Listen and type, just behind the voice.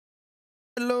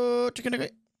Hello, chicken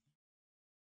nugget.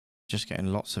 Just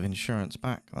getting lots of insurance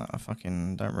back that I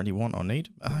fucking don't really want or need.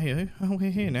 Oh,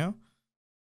 we're here now.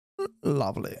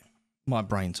 Lovely. My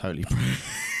brain totally...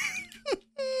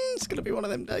 It's going to be one of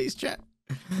them days, chat.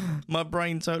 My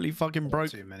brain totally fucking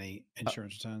broke. Too many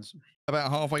insurance returns.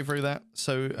 About halfway through that.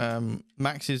 So,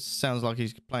 Max sounds like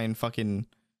he's playing fucking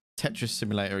Tetris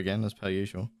Simulator again, as per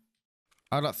usual.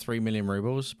 I had like 3 million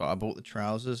rubles, but I bought the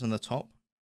trousers and the top.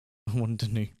 I wanted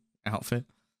a new outfit.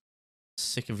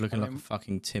 Sick of looking like a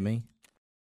fucking Timmy.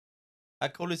 How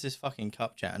cool is this fucking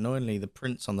cup, chat? Annoyingly, the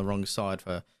print's on the wrong side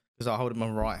for because I hold it in my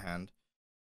right hand.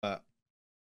 But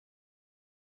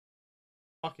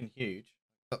fucking huge.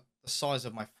 But the size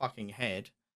of my fucking head.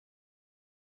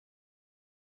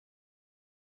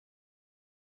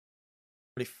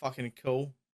 Pretty fucking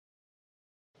cool.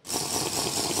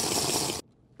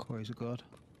 Corey's a god.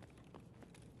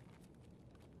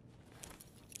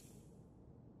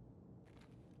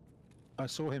 I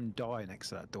saw him die next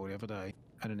to that door the other day,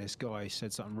 and then this guy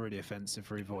said something really offensive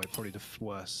for Revolt. Probably the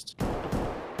worst,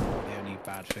 the only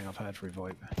bad thing I've heard for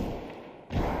Revolt.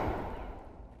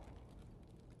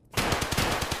 Are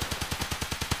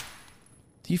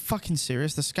you fucking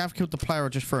serious? The scav killed the player I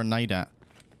just threw a nade at.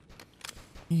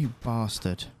 You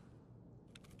bastard.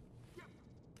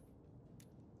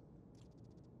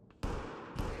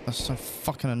 That's so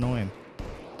fucking annoying.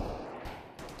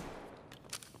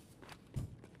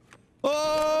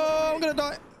 Oh, I'm gonna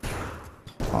die.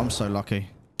 Oh, I'm so lucky.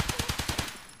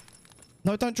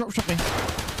 No, don't drop shot me.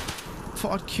 I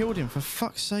thought I'd killed him. For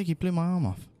fuck's sake, he blew my arm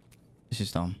off. This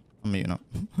is dumb. I'm muting up.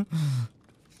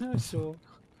 I saw.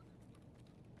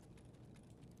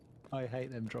 I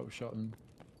hate them drop shotting.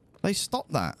 They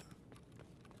stopped that.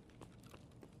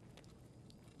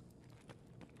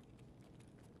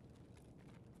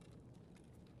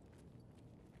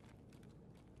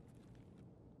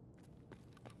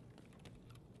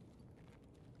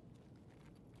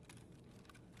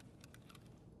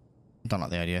 Don't like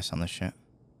the ADS on this shit.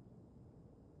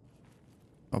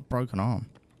 Got a broken arm.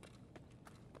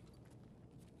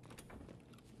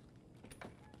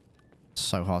 It's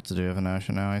so hard to do with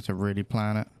inertia now. I have to really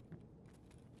plan it.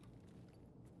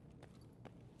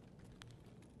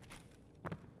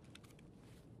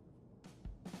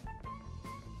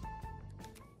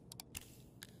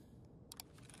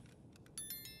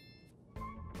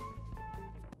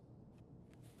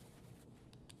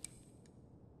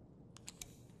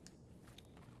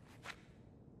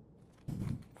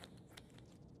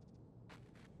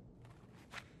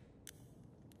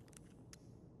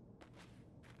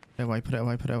 Put it away, put it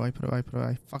away, put it away, put it away, put it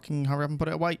away. Fucking hurry up and put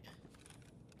it away.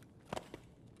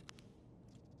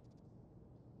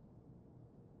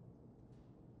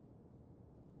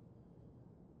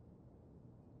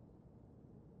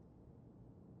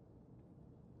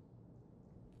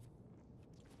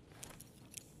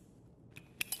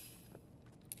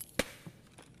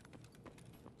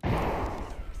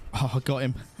 Oh, I got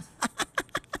him.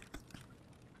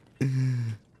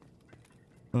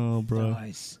 Oh, bro.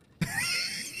 Nice.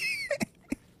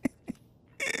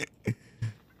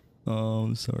 Oh,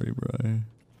 I'm sorry, bro.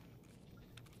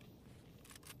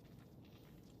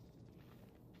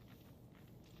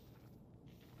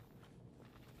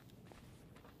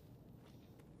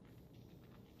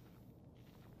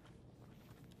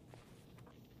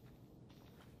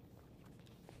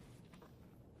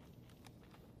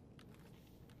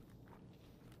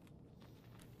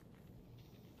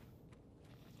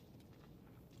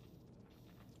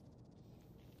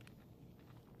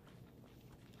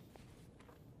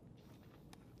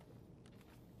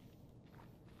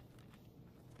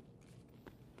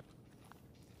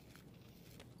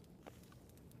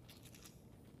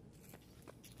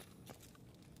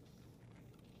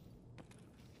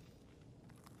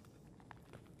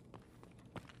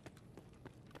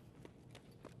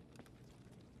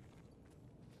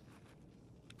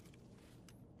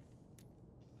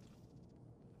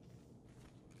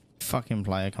 Fucking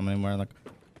player coming in wearing like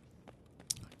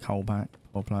Coleback,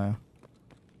 poor player.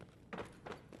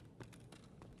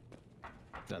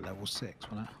 That level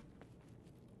 6, wasn't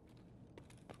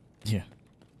it? Yeah.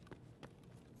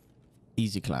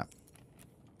 Easy clap.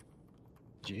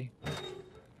 G.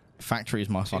 Factory is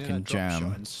my fucking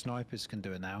jam. And snipers can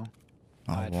do it now.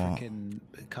 Oh, I had what? freaking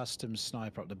custom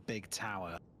sniper up the big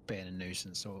tower, being a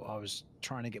nuisance. So I was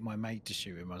trying to get my mate to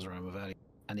shoot him. I was around with early,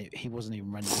 and he wasn't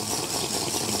even running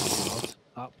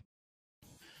up.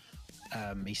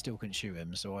 He still couldn't shoot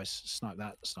him, so I sniped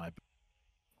that sniper.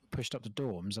 Pushed up the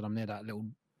dorms, and I'm near that little,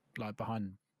 like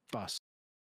behind bus,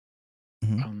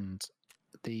 and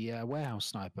the warehouse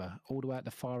sniper, all the way at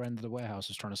the far end of the warehouse,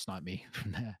 was trying to snipe me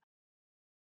from there.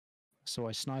 So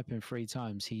I snipe him 3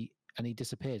 times. He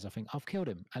disappears. I think I've killed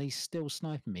him, and he's still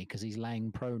sniping me because he's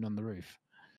laying prone on the roof.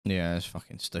 Yeah, it's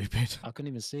fucking stupid. I couldn't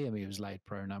even see him. He was laid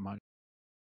prone that much.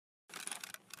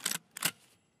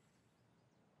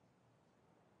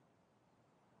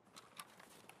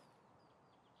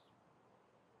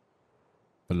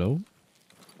 Hello?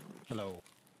 Hello.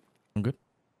 I'm good.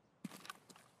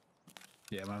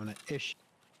 Yeah, I'm having an issue.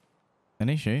 An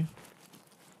issue?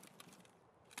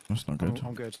 That's not good.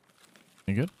 I'm good.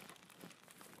 You good?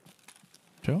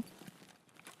 Sure?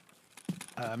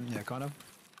 Yeah, kind of.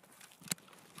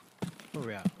 Where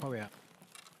we at? Where we at?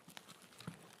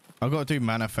 I've got to do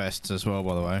manifests as well,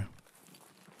 by the way.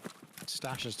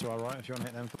 Stashes to our right if you want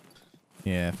to hit them.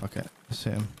 Yeah, fuck it. Let's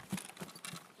hit him.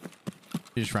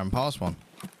 You just ran past one.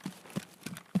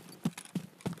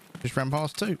 Just ran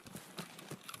past 2.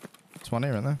 There's one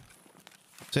here, isn't there?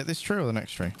 Is it this tree or the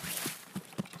next tree?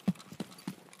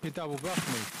 You double buffed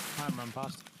me. I haven't run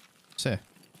past. It's here.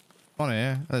 One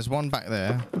here. There's one back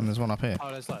there, and there's one up here.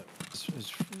 Oh, there's like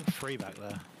there's 3 back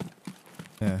there.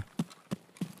 Yeah.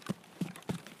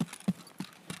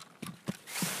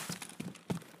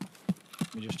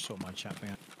 Let me just sort my chat thing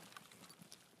out.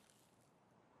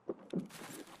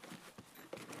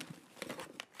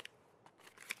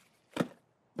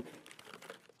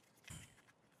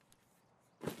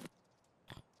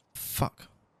 Fuck.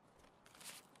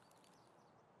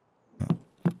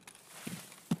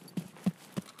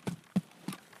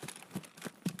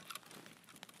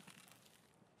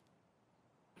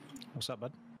 What's up,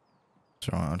 bud? It's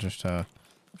alright, I just I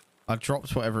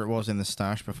dropped whatever it was in the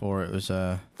stash before it was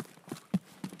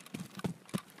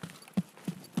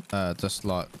just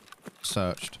like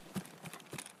searched.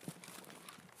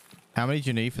 How many do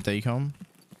you need for decom?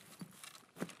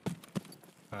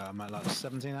 I'm at like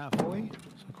 17 out of 40.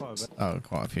 So quite a bit. Oh,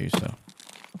 quite a few still.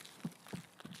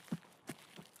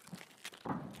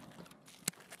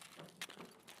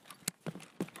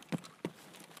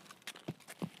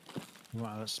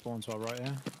 Right, let's spawn to our right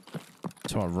here.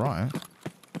 To our right?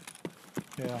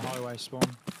 Yeah, highway spawn.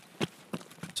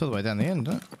 It's all the way down the end,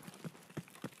 isn't it?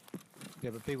 Yeah,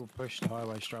 but people push the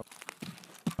highway strap.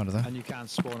 Under there. And you can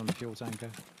spawn on the fuel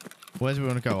tanker. Where's we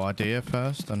want to go? Idea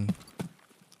first, and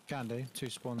Can do. 2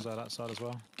 spawns are that side as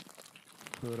well.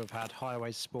 We would have had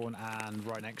highway spawn and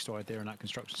right next to idea on that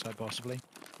construction site possibly.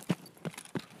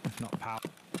 If not power.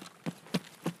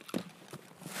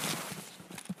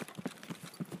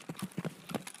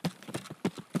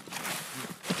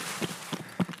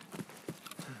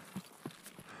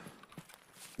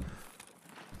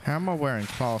 how am I wearing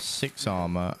class 6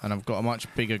 armor and I've got a much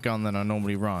bigger gun than I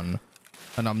normally run,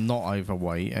 and I'm not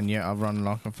overweight, and yet I run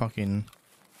like a fucking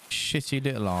shitty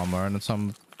little armor and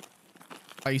some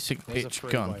basic There's pitch a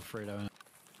 3x3 gun. though,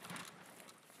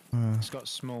 innit? It's got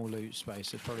small loot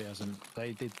space. It probably hasn't.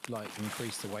 They did like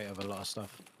increase the weight of a lot of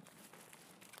stuff.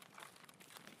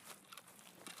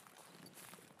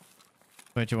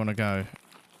 Where do you want to go?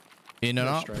 In and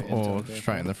Go up, straight into or it,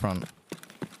 straight in the front?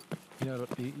 You know,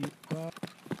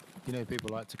 you know, people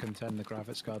like to contend the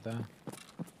graphics card there.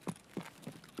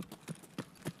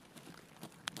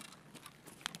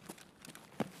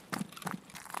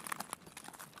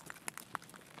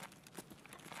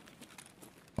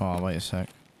 Oh, wait a sec.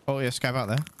 Oh, yeah, scav out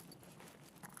there.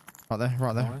 Right there,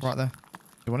 right there, Nice. right there.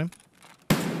 You want him?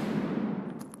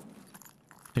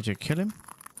 Did you kill him?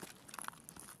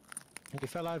 He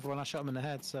fell over when I shot him in the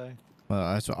head, so...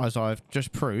 Well, as I've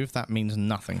just proved, that means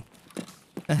nothing.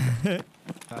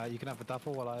 you can have a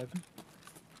duffel while I open.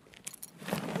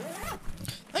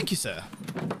 Thank you, sir.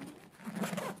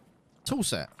 Tool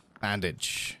set.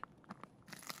 Bandage.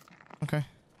 Okay.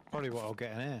 Probably what I'll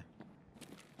get in here.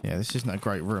 Yeah, this isn't a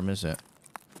great room, is it?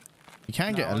 You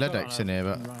can get a I lead don't X know in here, if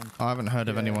but you can run. I haven't heard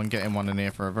of Yeah. anyone getting one in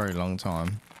here for a very long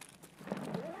time.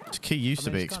 This key used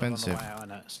to be it's kind of expensive. on the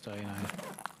way out, innit? So, you know.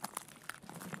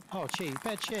 Oh, cheese,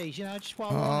 bed cheese, you know, just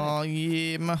while we're on Oh,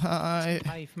 yeah, mate. it.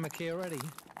 Pay for my key already.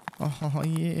 Oh,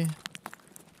 yeah.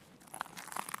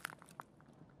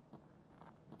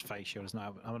 Face shield is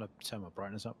now. I'm gonna turn my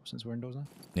brightness up since we're indoors now.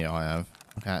 Yeah, I have.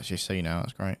 I can actually see now.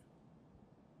 That's great.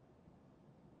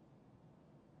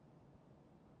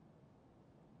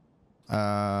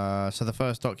 So the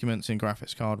first document's in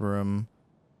graphics card room.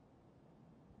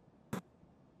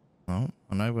 Oh,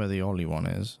 I know where the Ollie one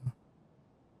is.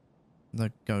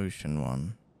 The Goshen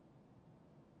one.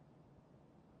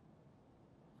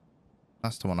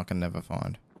 That's the one I can never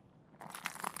find.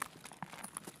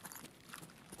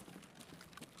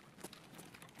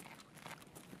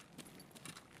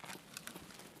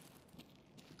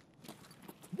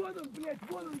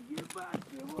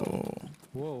 Oh.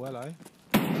 Whoa, hello.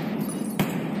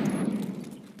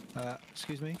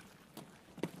 Excuse me.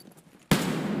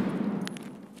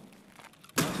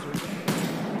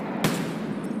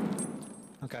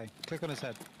 Okay, click on his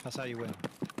head. That's how you win.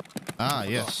 Ah,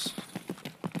 yes.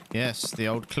 Yes, the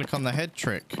old click on the head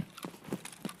trick.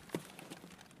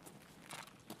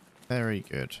 Very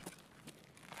good.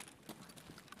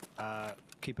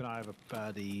 Keep an eye over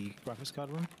the graphics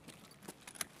card room.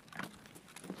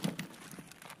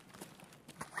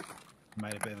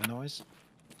 Made a bit of a noise.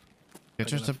 Yeah,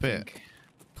 just a bit.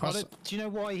 Do you know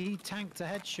why he tanked a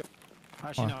headshot?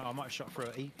 Actually, no, I might have shot through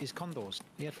it. His condors.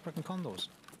 He had freaking condors.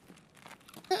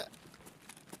 This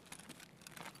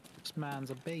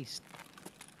man's a beast.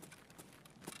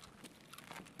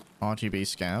 RGB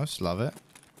Scavs, love it.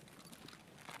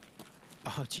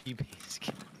 RGB.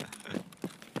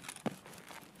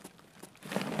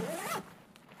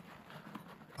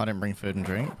 I didn't bring food and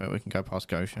drink, but we can go past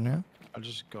Goshen now. I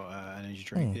just got an energy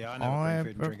drink. Oh, Yeah, I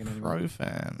never bring food and drink anymore.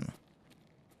 Ibuprofen.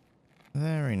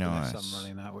 Very nice. Unless I'm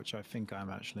running that, which I think I'm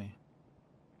actually.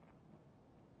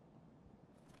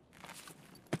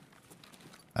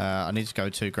 I need to go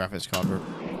to graphics card room.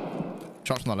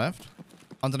 Shots on the left.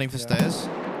 Underneath the stairs.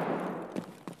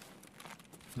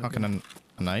 Fucking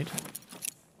a nade.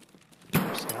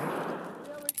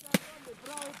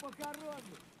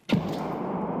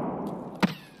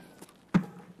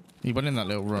 He went in that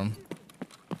little room.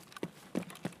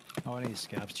 Oh, I need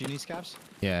scabs. Do you need scabs?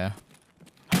 Yeah.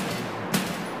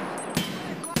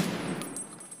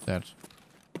 Dead.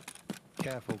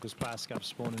 Careful, because player scabs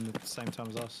spawn in at the same time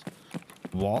as us.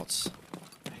 What?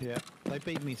 Yeah, they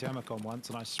beat me to Emacon once,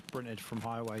 and I sprinted from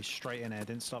highway straight in there,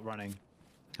 didn't stop running.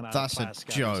 And I That's a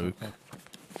joke.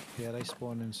 Yeah, they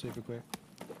spawn in super quick.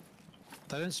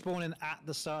 They don't spawn in at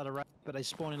the start of the race, but they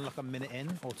spawn in like a minute in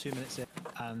or 2 minutes in,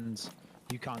 and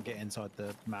you can't get inside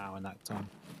the Mao in that time.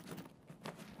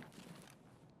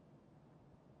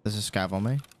 There's a scav on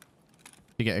me.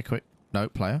 You get a quick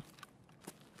note, player.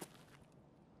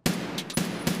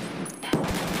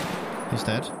 He's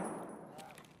dead.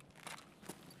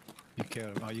 You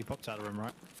killed him. Oh, you popped out of the room,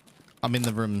 right? I'm in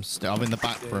the room still. I'm in the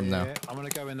back room now. Yeah. I'm gonna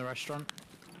go in the restaurant.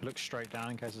 Look straight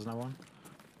down in case there's no one.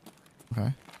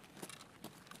 Okay.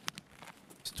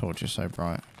 This torch is so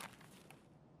bright.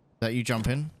 That you jump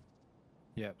in?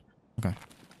 Yep. Okay.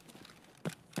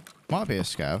 Might be a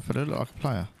scav, but it looked like a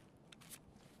player.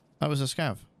 That was a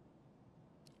scav.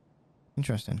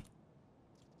 Interesting.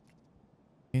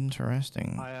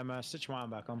 Interesting. I am stitching my arm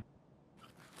back on.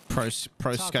 Pro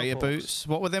skater boots.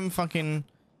 What were them fucking?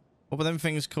 What were them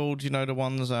things called? You know the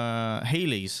ones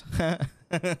Heelys.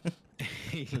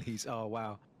 Heelys. Oh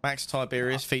wow. Max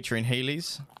Tiberius featuring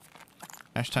Heelys.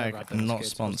 Hashtag not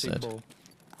sponsored.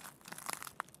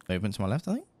 Movement to my left,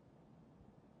 I think.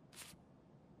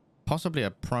 Possibly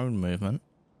a prone movement.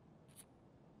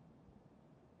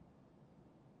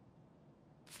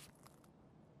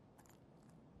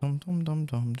 Dum dum dum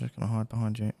dum. Just gonna hide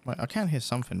behind you. Wait, I can hear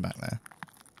something back there.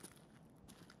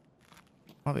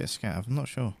 Might be a scav. I'm not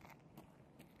sure.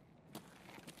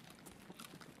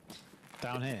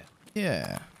 Down here.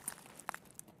 Yeah.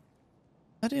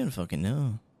 I didn't fucking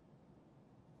know.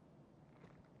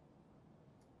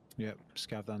 Yep,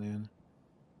 scav down the end.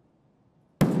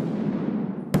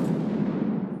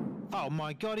 Oh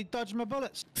my god, he dodged my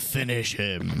bullets. Finish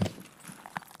him.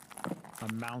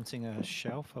 I'm mounting a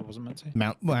shelf. I wasn't meant to.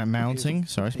 Mounting.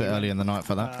 Sorry, it's a bit early in the night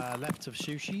for that. Left of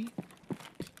sushi.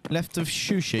 Left of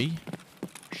sushi.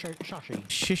 Shoshi.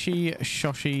 Shishi,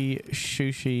 shoshi,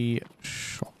 sushi.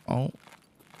 Oh.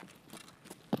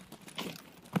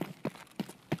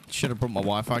 Should have brought my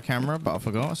Wi-Fi camera, but I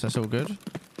forgot, so it's all good.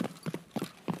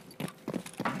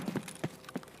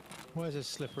 Where's this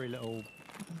slippery little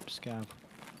scav?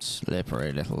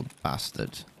 Slippery little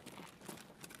bastard.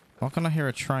 Why can't I hear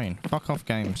a train? Fuck off,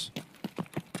 games.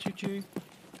 Choo choo.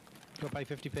 Got to pay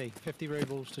 50p. 50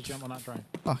 rubles to jump on that train.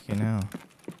 Fucking hell.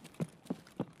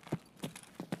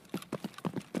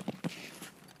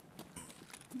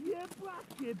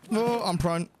 Oh, I'm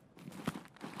prone.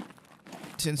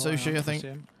 It's in sushi, I think.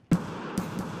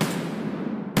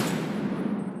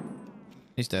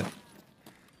 He's dead.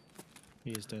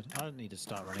 He is dead. I don't need to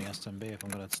start running SMB if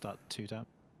I'm going to start 2-tap.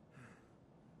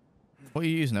 What are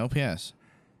you using, LPS?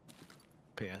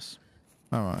 PS.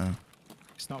 Alright, yeah.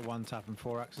 It's not 1-tap and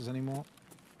 4-axes anymore.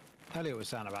 Elliot was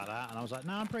saying about that, and I was like,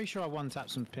 no, I'm pretty sure I 1-tap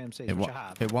some PMCs, which I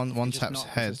have. It one taps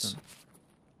heads.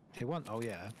 It won. Oh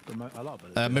yeah, a lot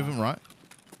of it. Movement right.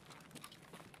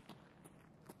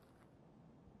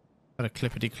 Got a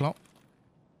clippity clop.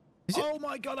 Oh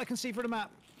my god, I can see through the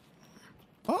map.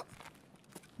 What?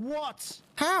 What?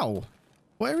 How?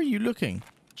 Where are you looking?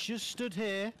 Just stood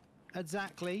here,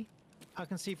 exactly. I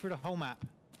can see through the whole map.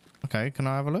 Okay, can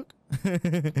I have a look?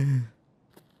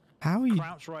 How are you?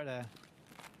 Crouch right there.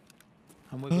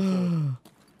 And wiggle forward.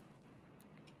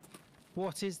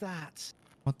 What is that?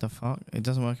 What the fuck? It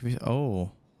doesn't work if you... Oh.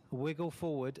 Wiggle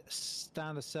forward,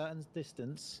 stand a certain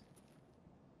distance.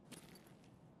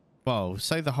 Well,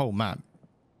 say the whole map.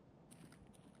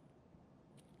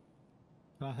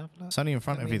 Can I have that? It's only in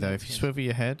front of you, though. If you swivel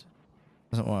your head, it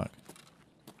doesn't work.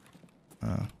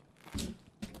 Oh.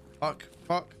 Fuck.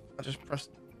 Fuck. I just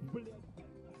pressed...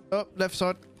 Oh, left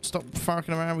side. Stop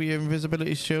fucking around with your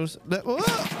invisibility shields.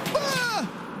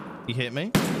 You hit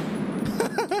me?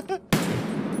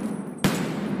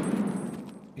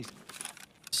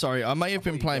 Sorry, I may have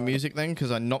been playing music then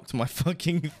because I knocked my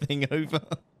fucking thing over.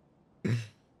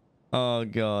 Oh,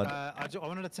 God. I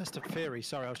wanted to test a theory.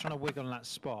 Sorry, I was trying to wiggle on that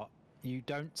spot. You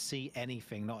don't see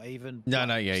anything, not even... No,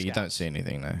 yeah, you don't see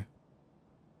anything, no.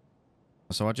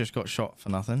 So I just got shot for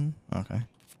nothing? Okay.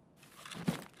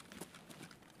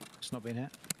 It's not been hit.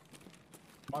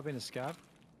 Might have been a scav.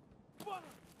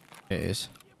 It is.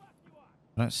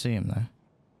 I don't see him, though.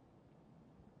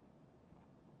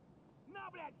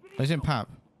 He's in Pap.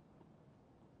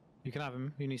 You can have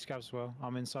him. You need scavs as well.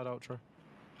 I'm inside Ultra.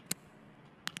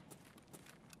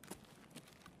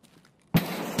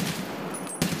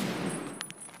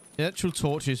 The actual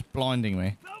torch is blinding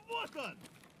me.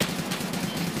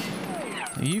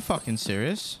 Are you fucking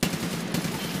serious?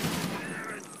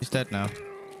 He's dead now.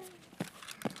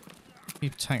 He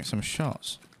tanked some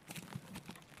shots.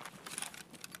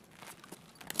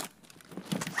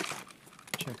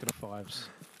 Check the fives.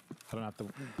 I don't have to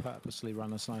purposely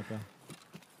run a sniper.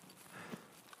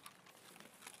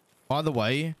 By the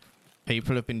way,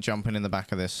 people have been jumping in the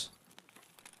back of this.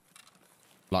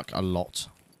 Like, a lot.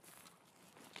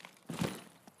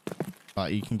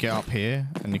 Like, you can get up here,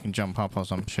 and you can jump up or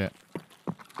some shit.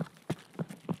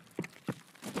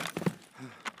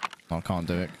 I can't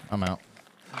do it. I'm out.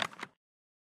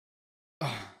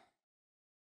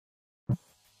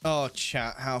 Oh,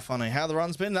 chat. How funny. How the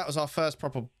run's been? That was our first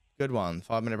proper good one.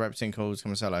 5-minute repeating calls.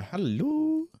 Come and solo.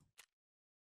 Hello.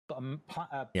 Got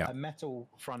a metal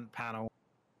front panel,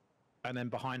 and then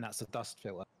behind that's a dust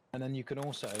filter. And then you can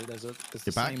also there's You're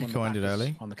the back. same You on the coined it back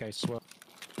early. on the case as well.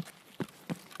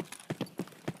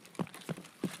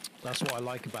 That's what I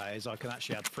like about it is I can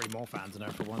actually add 3 more fans in there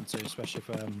if I want to, especially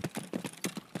if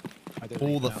I do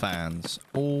All the fans.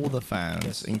 All the fans,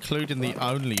 yes. including the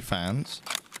only fans.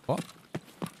 What?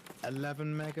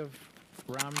 11 meg of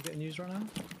RAM getting used right now.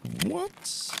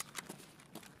 What?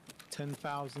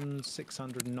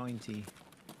 10,690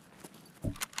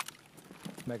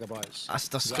 megabytes. That's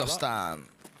disgusting. I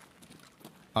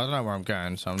don't know where I'm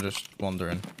going, so I'm just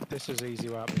wandering. This is easy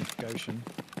way up into Goshen.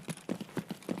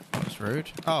 That's rude.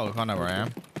 Oh, I know where I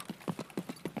am.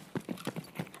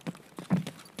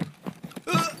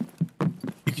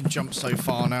 You can jump so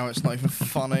far now, it's not even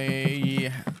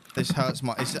funny. This hurts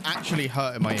my... It's actually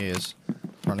hurting my ears.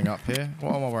 Running up here.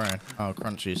 What am I wearing? Oh,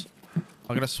 crunchies.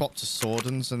 I'm going to swap to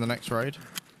Swordens in the next raid.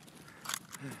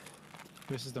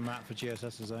 This is the map for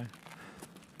GSSs though.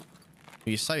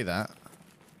 You say that.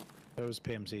 There was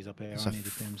PMCs up here. There's I a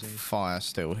needed PMCs. fire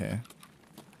still here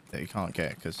that you can't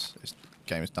get because this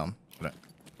game is dumb. Look.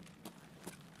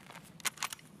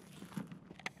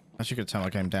 Actually, could turn my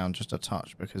game down just a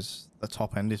touch because the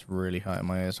top end is really hurting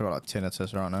my ears. I've got like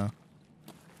tinnitus right now.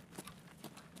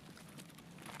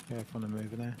 Yeah, from the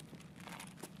movie there.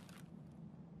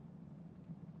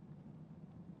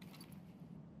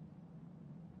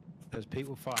 There's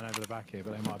people fighting over the back here,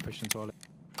 but they might push into toilet.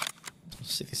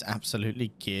 See this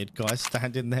absolutely geared guy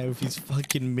standing there with his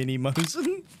fucking mini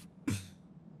Mosin.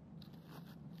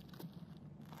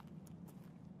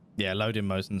 Yeah, loading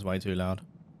Mosin's way too loud.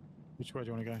 Which way do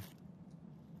you want to go?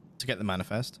 To get the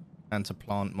manifest and to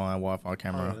plant my Wi-Fi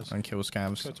camera and kill scavs.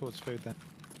 Let's go towards food then.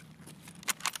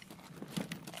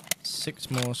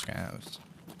 6 more scavs.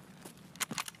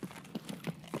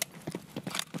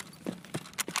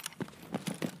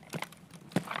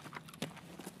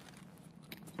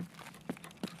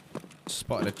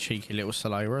 Spotted a cheeky little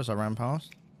Cyroria as I ran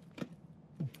past.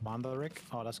 Mando rig?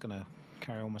 Oh, that's gonna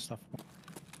carry all my stuff.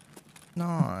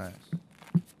 Nice.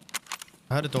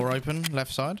 I heard a door open,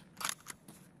 left side.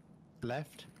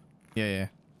 Left? Yeah.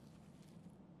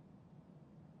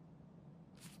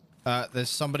 There's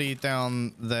somebody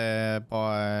down there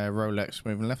by Rolex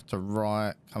moving left to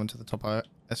right, coming to the top of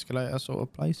escalator sort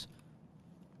of place.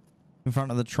 In front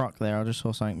of the truck there, I just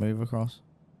saw something move across.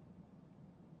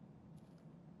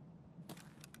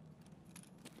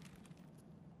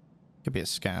 Could be a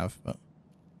scav, but...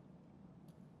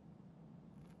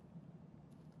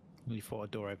 You thought a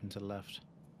door open to the left.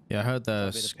 Yeah, I heard the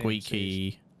That'd be the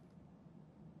squeaky...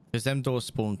 Because them doors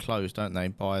spawn closed, don't they?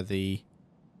 By the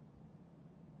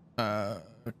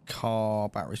car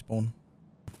battery spawn.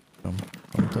 Oh,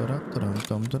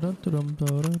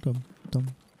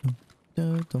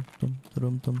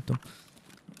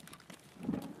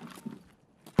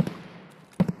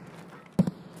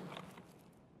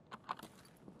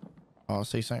 I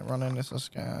see something running. It's a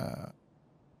scat. Are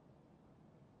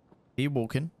you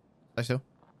walking? Stay still.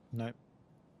 No.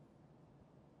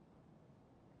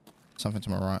 Something to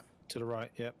my right. To the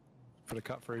right, yep. For the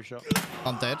cut through shot.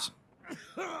 I'm dead.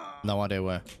 No idea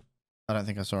where. I don't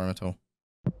think I saw him at all.